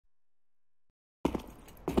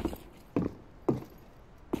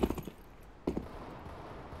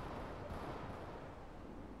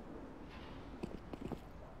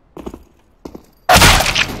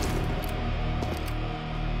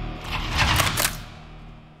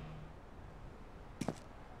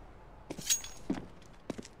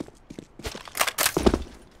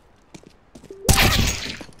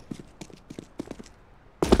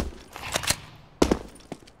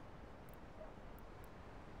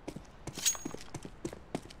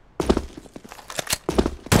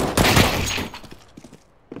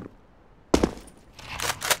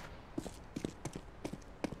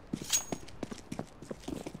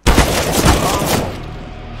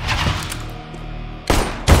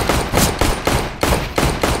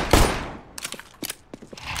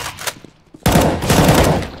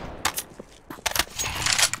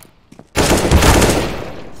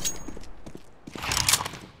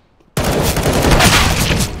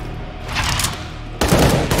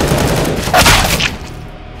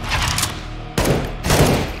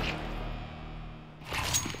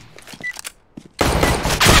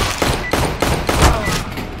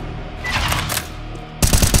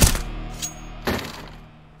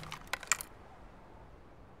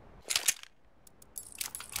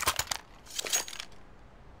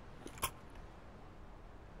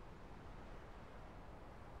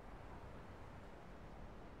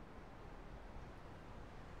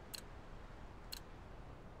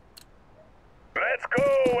Let's go,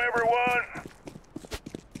 everyone!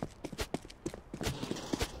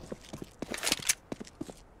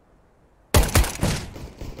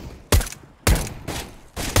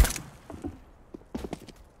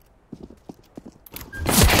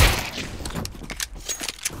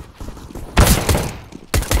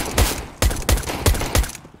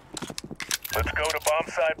 Let's go to bomb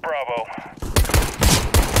site Bravo.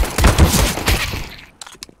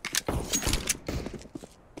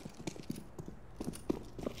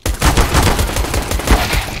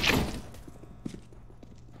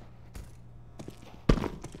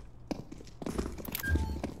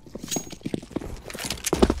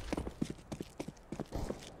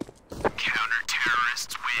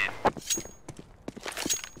 Counter-terrorists win.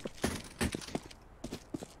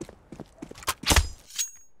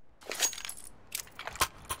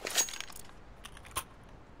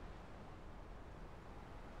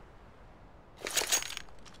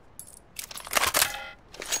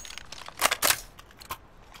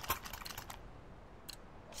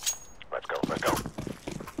 Let's go.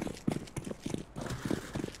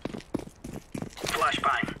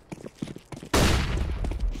 Flashbang.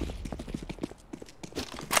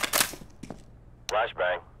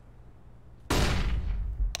 Flashbang.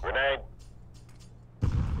 Grenade.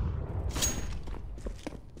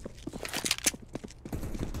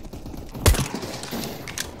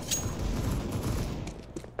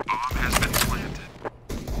 Bomb has been planted.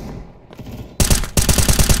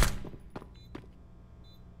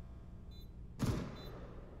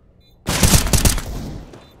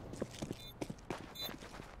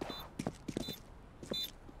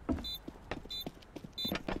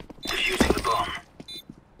 Defusing the bomb.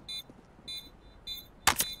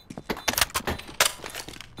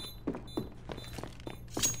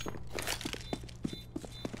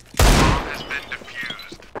 Bomb has been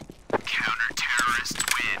defused. Counter-terrorists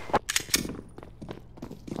win.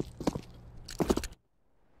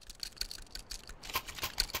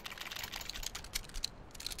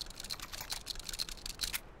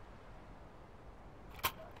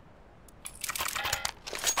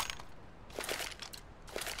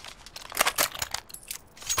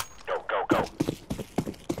 Go.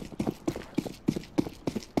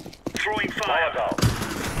 Throwing fire. Molotov.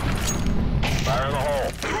 Fire in the hole.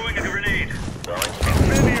 Throwing a grenade. Throwing smoke.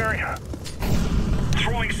 Incendiary.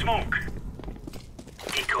 Throwing smoke.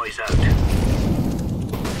 Decoys out.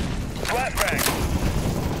 Flashbang.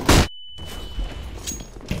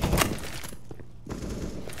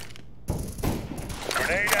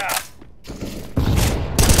 Grenade out.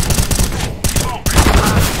 Smoke.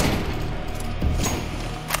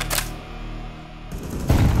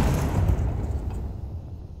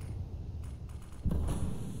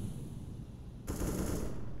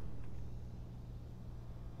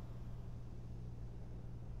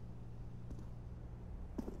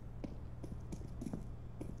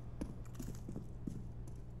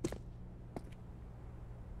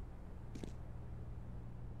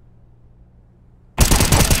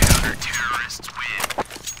 Counter-terrorists win.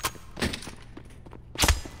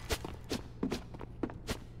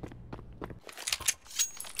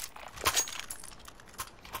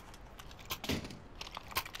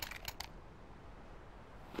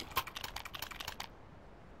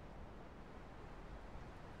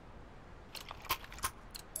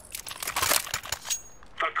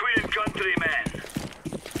 For Queen and Country, men.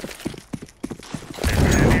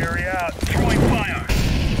 Incendiary out. Throwing fire.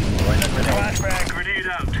 Throwing a grenade. Flashbang. Grenade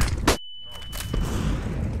out.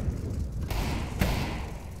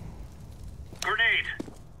 Grenade.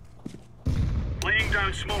 Laying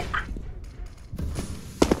down smoke.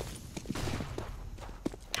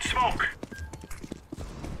 Smoke.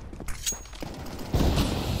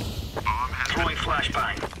 Bomb has throwing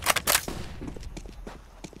flashbang.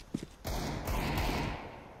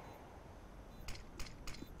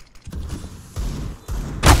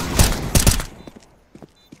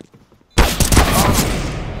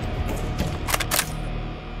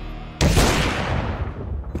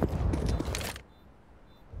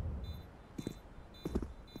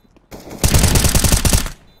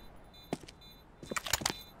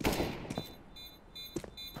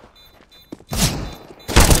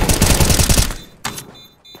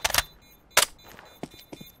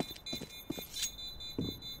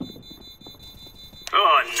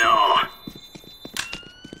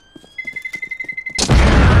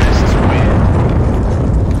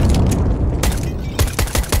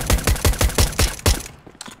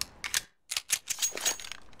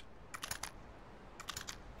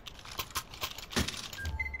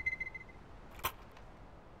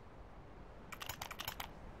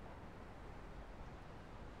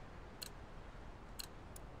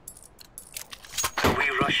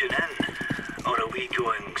 rushing in? Or are we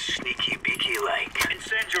going sneaky beaky like?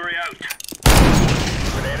 Incendiary out.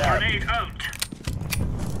 Grenade out. Grenade out.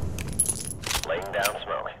 Laying down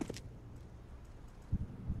smoke.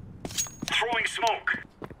 Throwing smoke.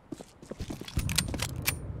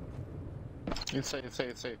 Inside.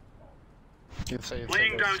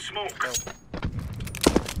 Laying down guys. smoke. Go.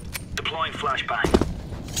 Deploying flashbang.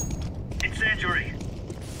 Incendiary.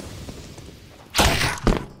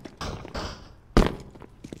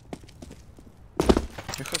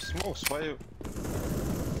 You have smokes, why you...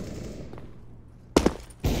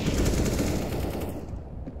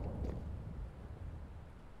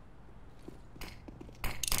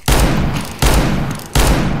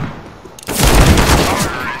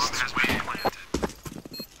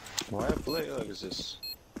 Why I play like this?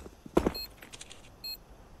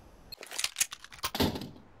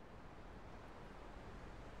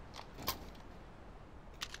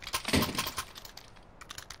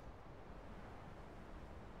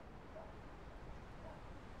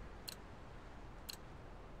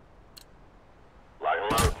 Lock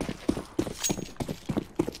and load.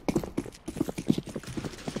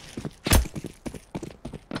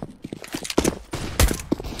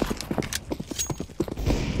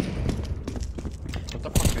 What the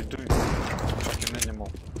fuck are you doing? Fucking animal.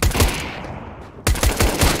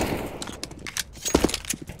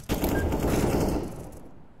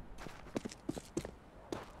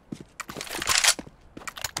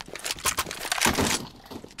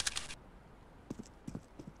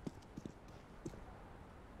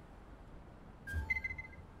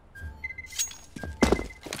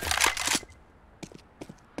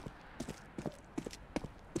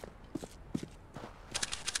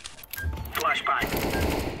 Flashbang.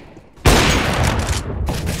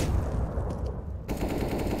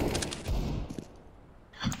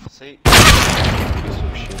 Say... Piece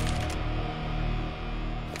of shit.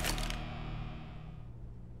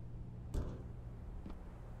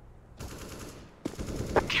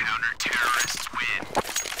 Counter-terrorists win.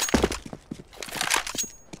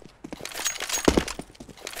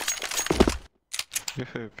 Be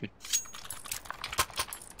happy.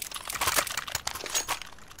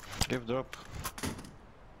 Give drop.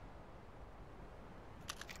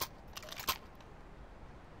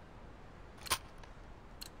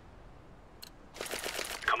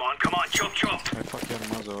 Come on, chop chop. I fuck your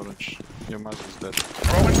mother, Orange. Your mother is dead.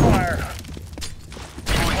 Throwing fire.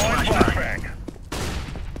 Throwing Deploying flashbang. flashbang.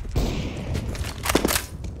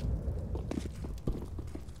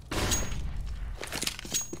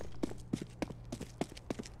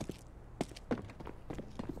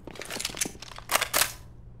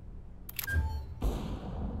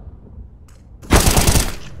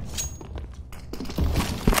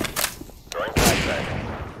 Throwing flashbang.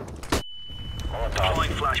 Molotov.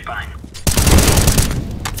 Deploying flashbang.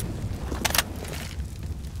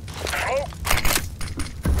 Smoke.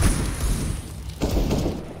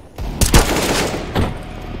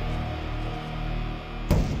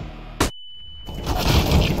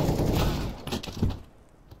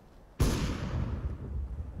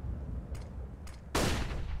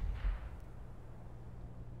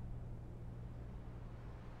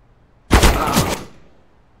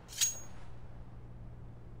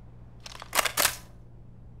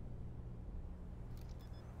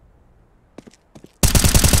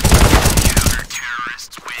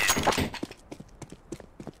 Counter-terrorists win.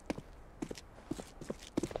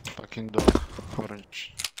 Fucking dog,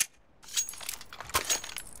 Orange.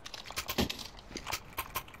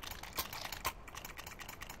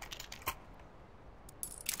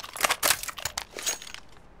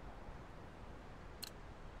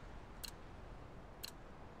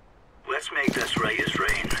 Let's make this right as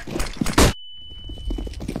rain.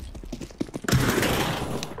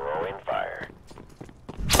 Throwing fire.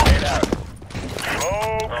 Grenade out.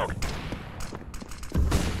 Smoke.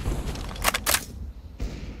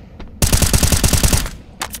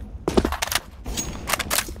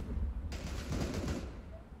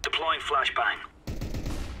 Deploying flashbang.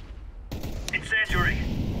 Incendiary.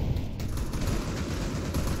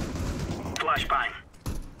 Flashbang.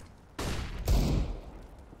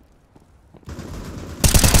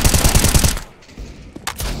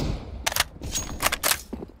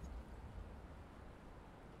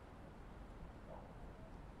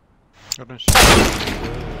 Orange.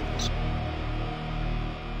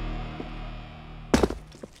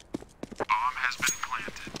 Bomb has been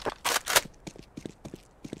planted.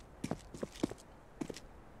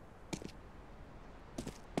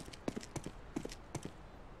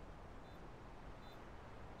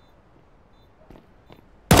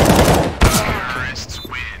 Terrorists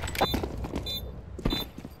win.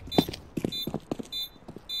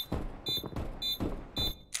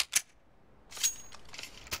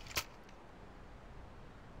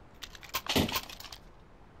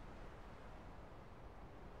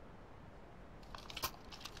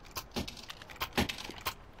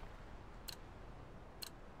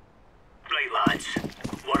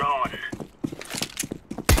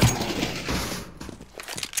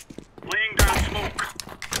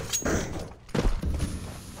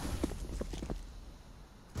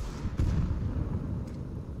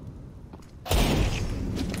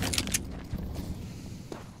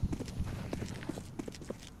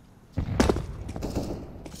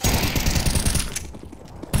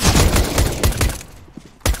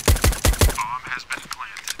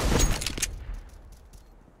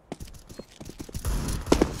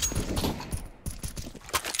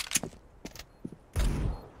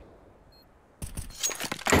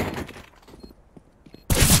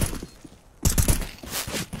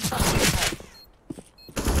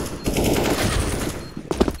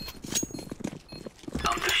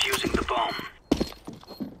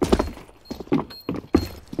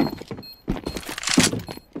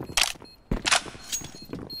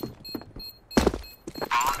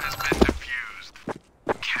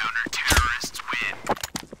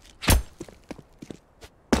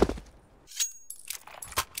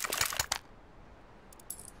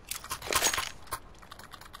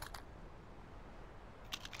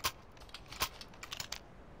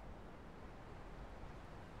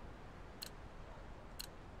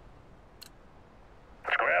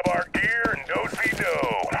 Grab our gear and do-see-do.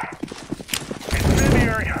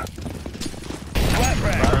 Incendiary.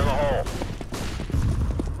 Flashback. Fire in the hole.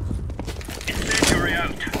 Incendiary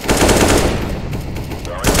out.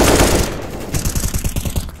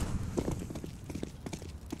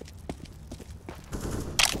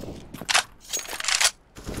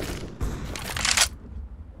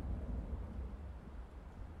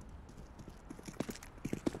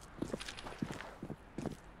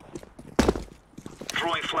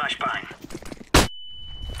 Throwing flashbang.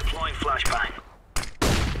 Deploying flashbang.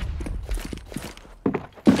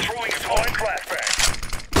 Throwing flashback.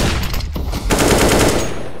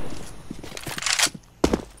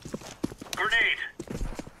 grenade.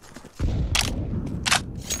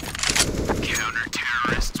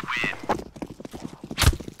 Counter-terrorists win.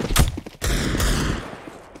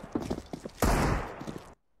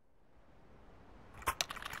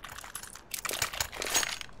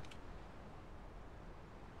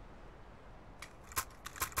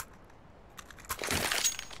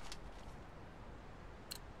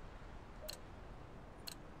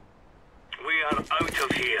 We are out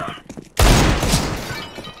of here.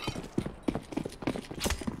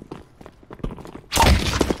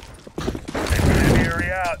 Incendiary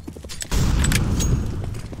out.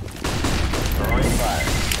 Throwing fire.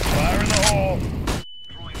 Fire in the hole.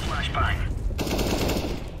 Throwing flashbang.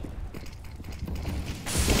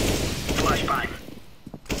 Flashbang.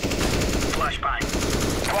 Flashbang.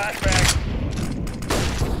 Flashback.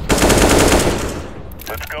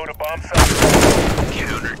 Let's go to bomb site.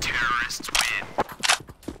 Counter-terrorists win.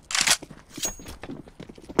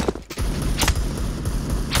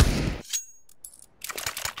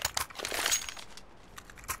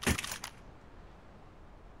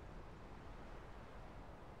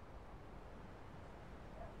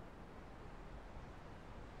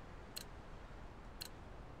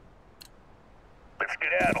 Let's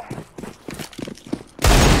skedaddle.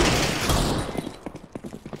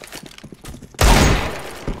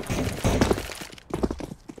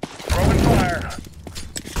 Throwing fire.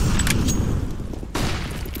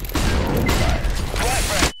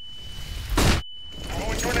 Flashback.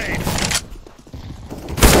 Throwing grenade.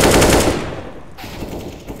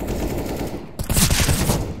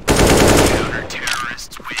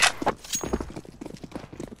 Counter-terrorists win.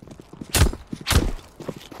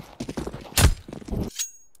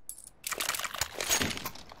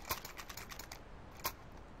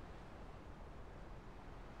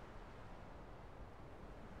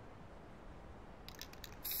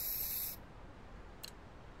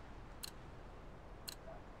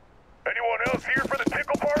 Anyone else here for the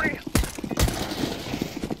tickle party?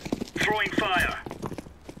 Throwing fire.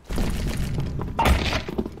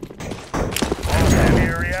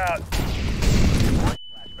 Incendiary out.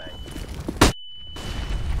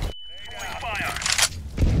 Throwing fire.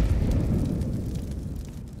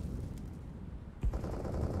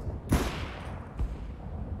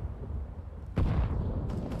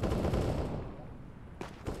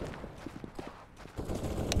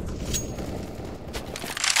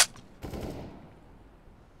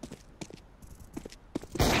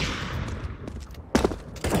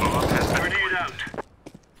 Grenade out.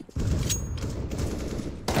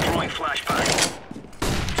 Throwing flashbang.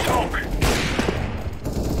 Smoke.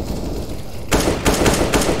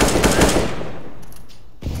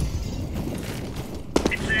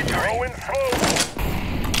 Incendiary. Throwing smoke.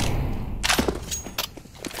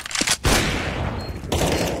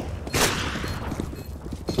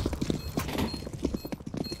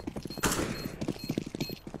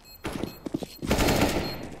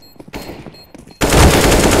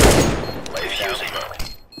 Defusing.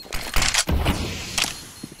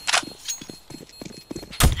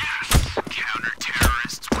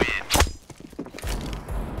 Counter-terrorists win.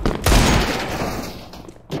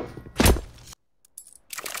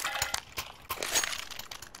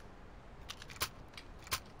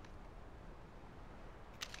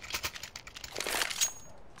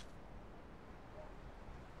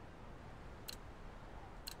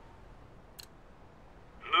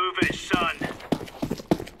 Move it, son.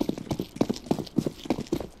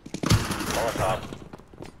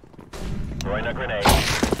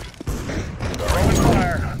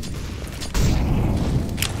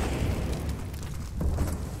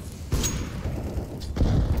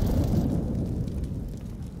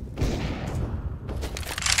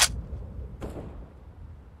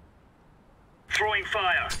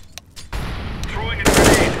 fire. Throwing a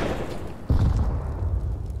grenade.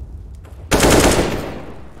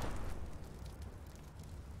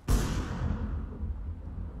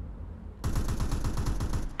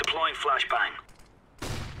 Deploying flashbang.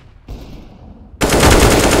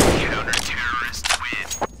 Counter-terrorists win.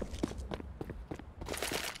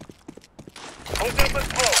 Hold up and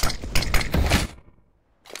smoke.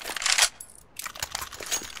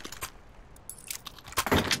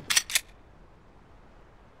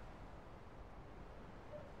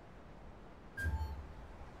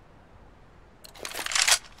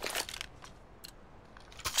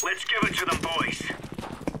 Let's give it to them, boys.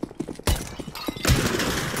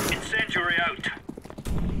 Incendiary out.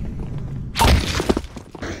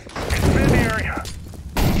 Incendiary.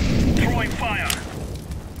 Throwing fire.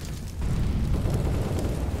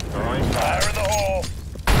 Throwing fire in the hole.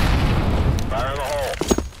 Fire in the hole.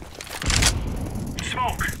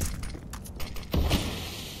 Smoke.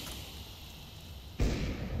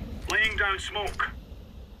 Laying down smoke.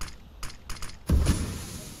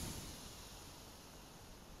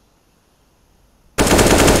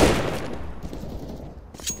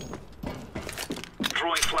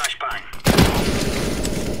 Throwing flashbang.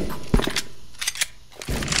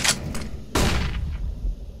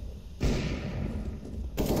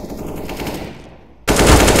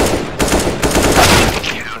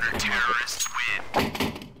 Counter-terrorists win.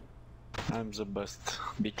 I'm the best,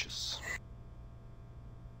 bitches.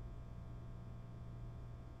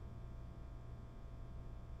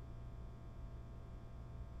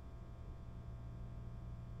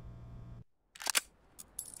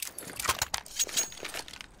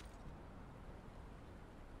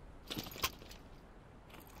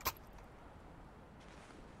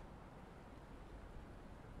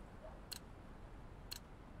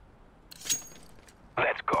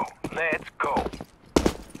 Let's go. Let's go.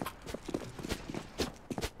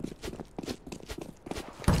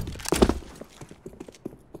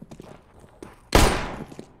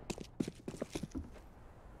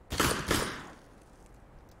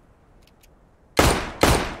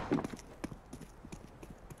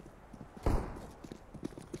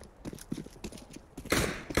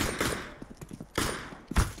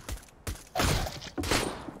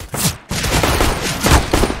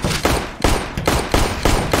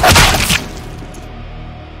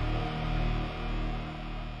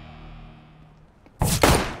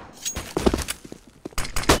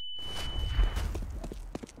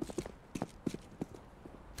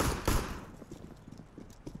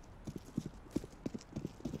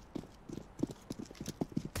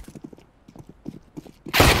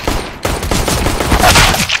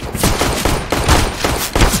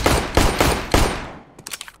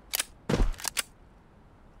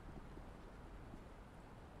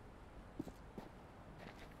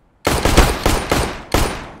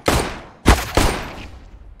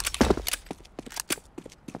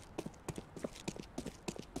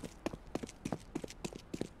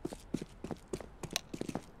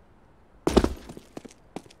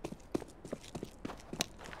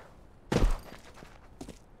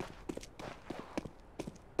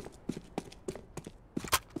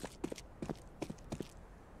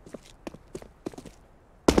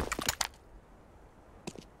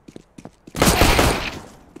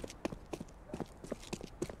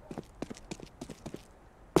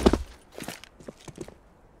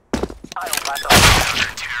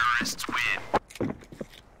 Counter-terrorists win.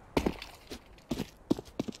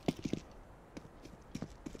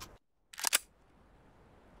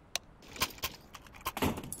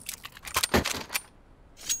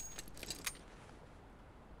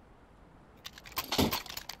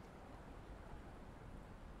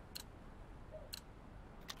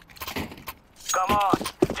 Come on.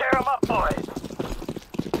 Tear them up, boys.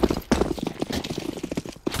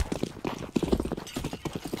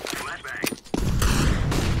 Flashbang.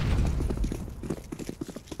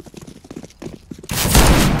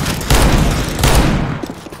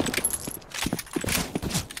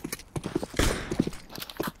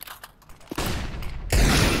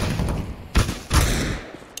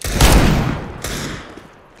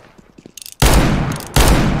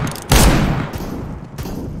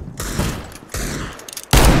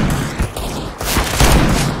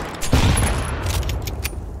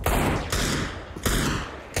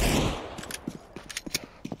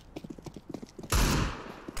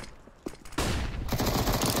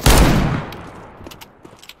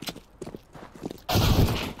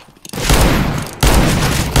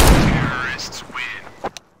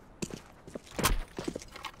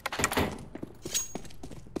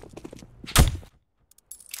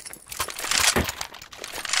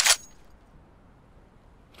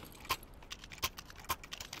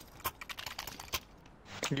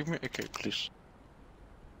 Give me AK, please.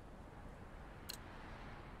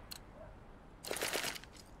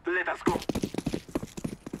 Let us go.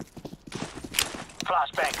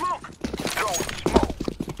 Flashbang. Smoke. Throwing smoke.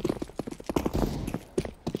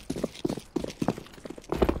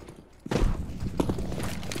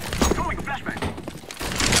 Throwing a flashbang.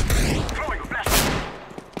 Throwing a flashbang.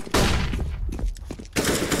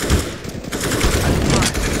 I'm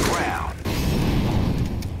running to the ground.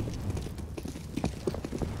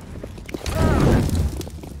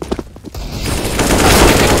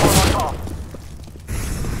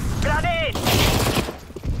 Grenade!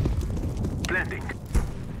 Blending.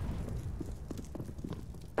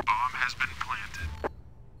 Bomb has been planted.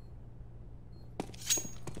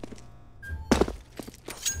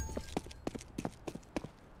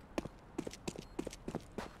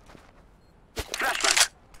 Flashbang.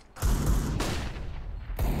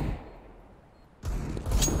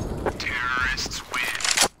 Terrorists win.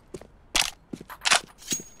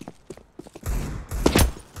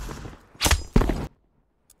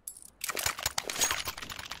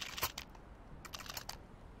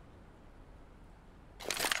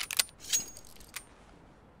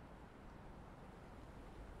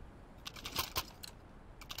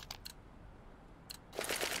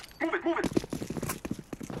 Move it, move it.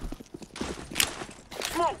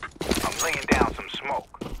 Smoke. I'm laying down some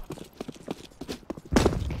smoke.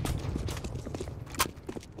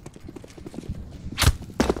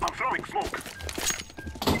 I'm throwing smoke.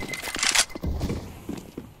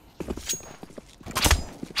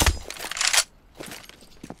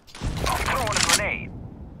 I'm throwing a grenade.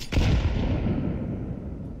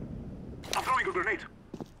 I'm throwing a grenade.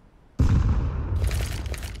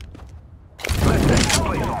 Let's set this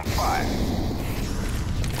place on fire.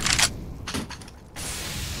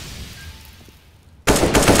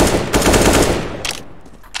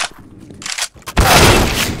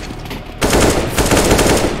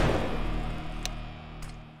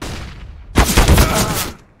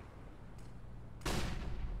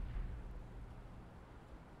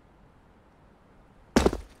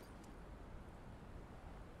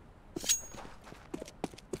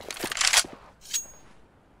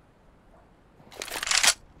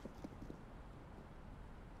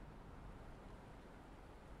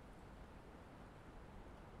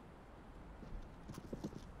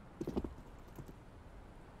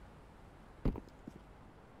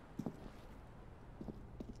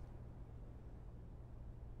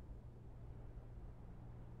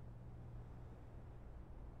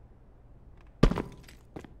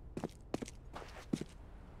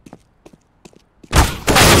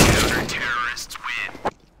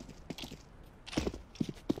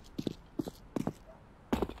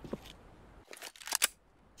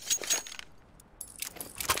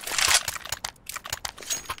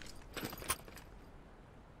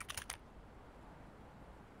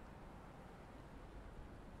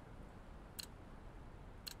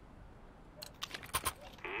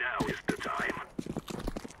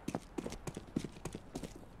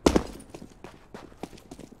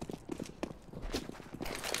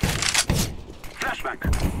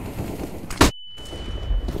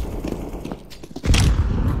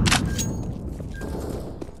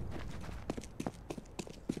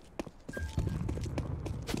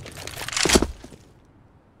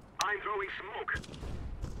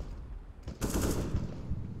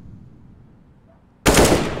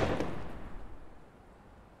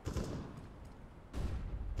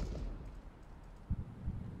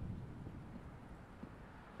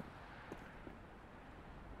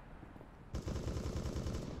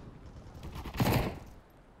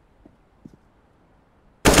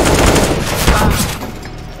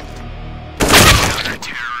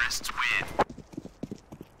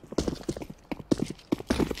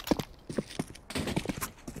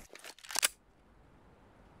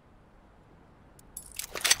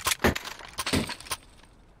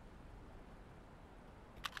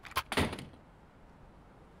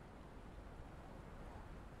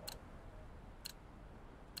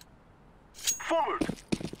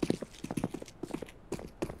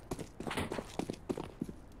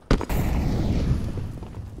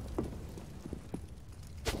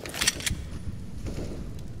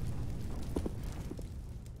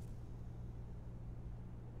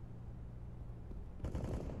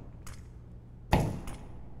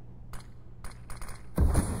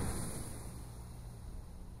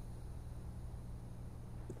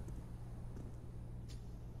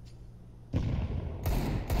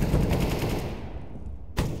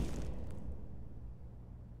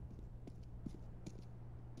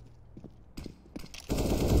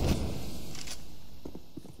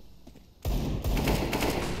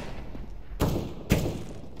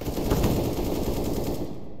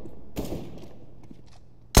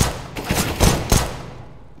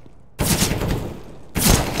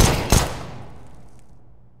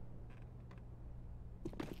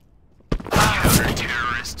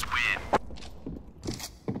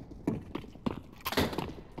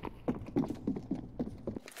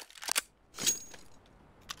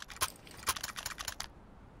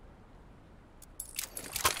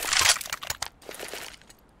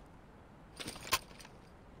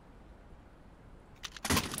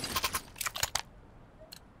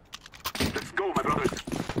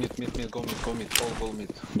 Mid, go mid, all go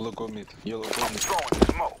mid, blue go mid, yellow go mid. Throwing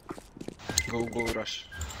smoke. Go rush.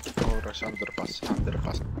 Go rush, underpass.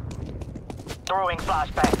 Throwing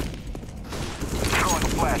flashbang. Throwing a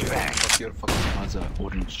flashbang. Fuck your fucking mother,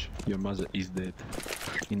 orange. Your mother is dead.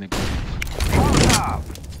 In a grave. Molotov.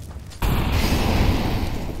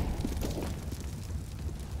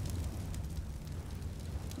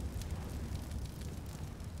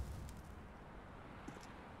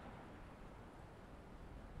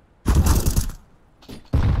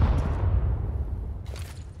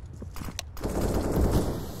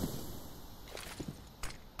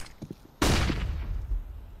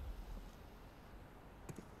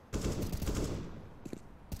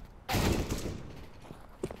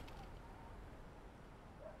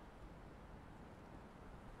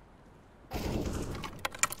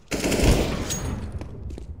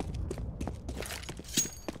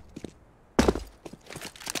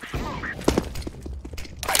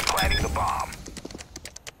 Planting the bomb.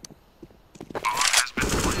 Bomb has been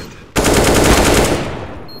planted.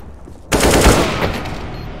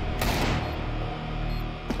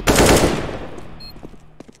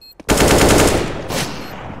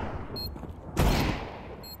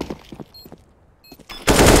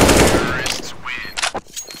 Terrorists win.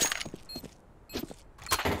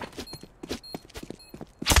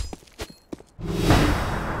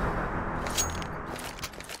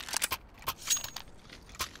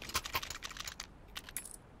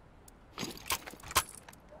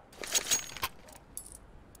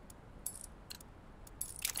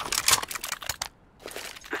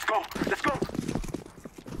 Let's go.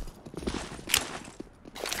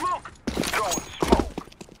 Smoke. Throwing smoke.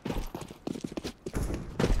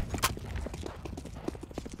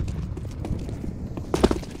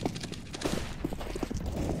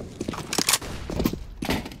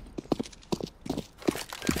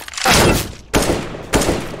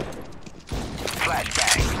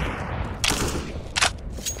 Flashbang.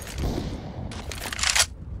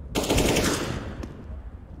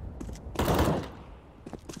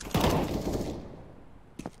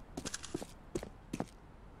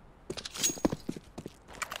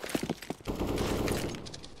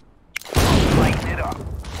 Lighten it up.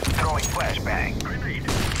 Throwing flashbang. Grenade.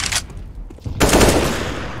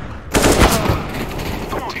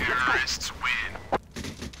 Terrorists win.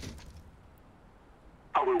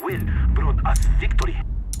 Our win brought us victory.